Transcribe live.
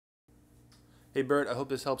Hey Bert, I hope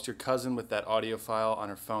this helps your cousin with that audio file on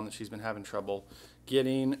her phone that she's been having trouble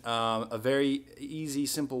getting. A very easy,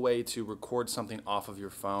 simple way to record something off of your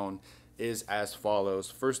phone is as follows.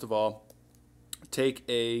 First of all, take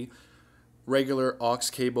a regular aux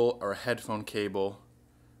cable or a headphone cable,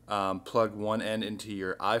 plug one end into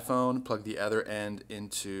your iPhone, plug the other end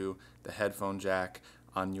into the headphone jack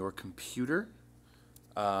on your computer.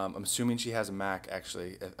 I'm assuming she has a Mac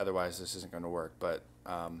actually, otherwise this isn't going to work, but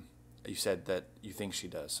you said that you think she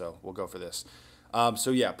does, so we'll go for this. So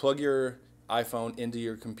yeah, plug your iPhone into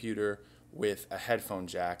your computer with a headphone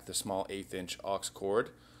jack, the small 1/8 inch aux cord.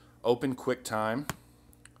 Open QuickTime,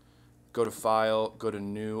 go to File, go to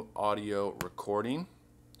New Audio Recording,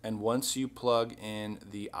 and once you plug in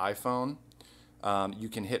the iPhone, you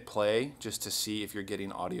can hit play just to see if you're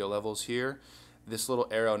getting audio levels here. This little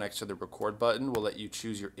arrow next to the record button will let you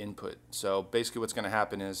choose your input. So basically what's going to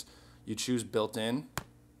happen is you choose built-in,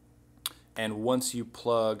 and once you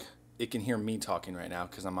plug, it can hear me talking right now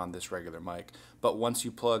because I'm on this regular mic, but once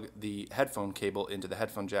you plug the headphone cable into the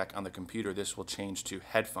headphone jack on the computer, this will change to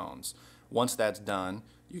headphones. Once that's done,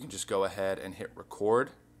 you can just go ahead and hit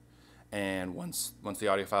record, and once the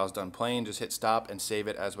audio file is done playing, just hit stop and save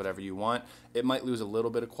it as whatever you want. It might lose a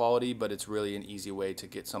little bit of quality, but it's really an easy way to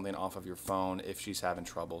get something off of your phone if she's having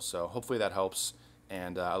trouble. So hopefully that helps,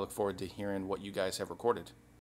 and I look forward to hearing what you guys have recorded.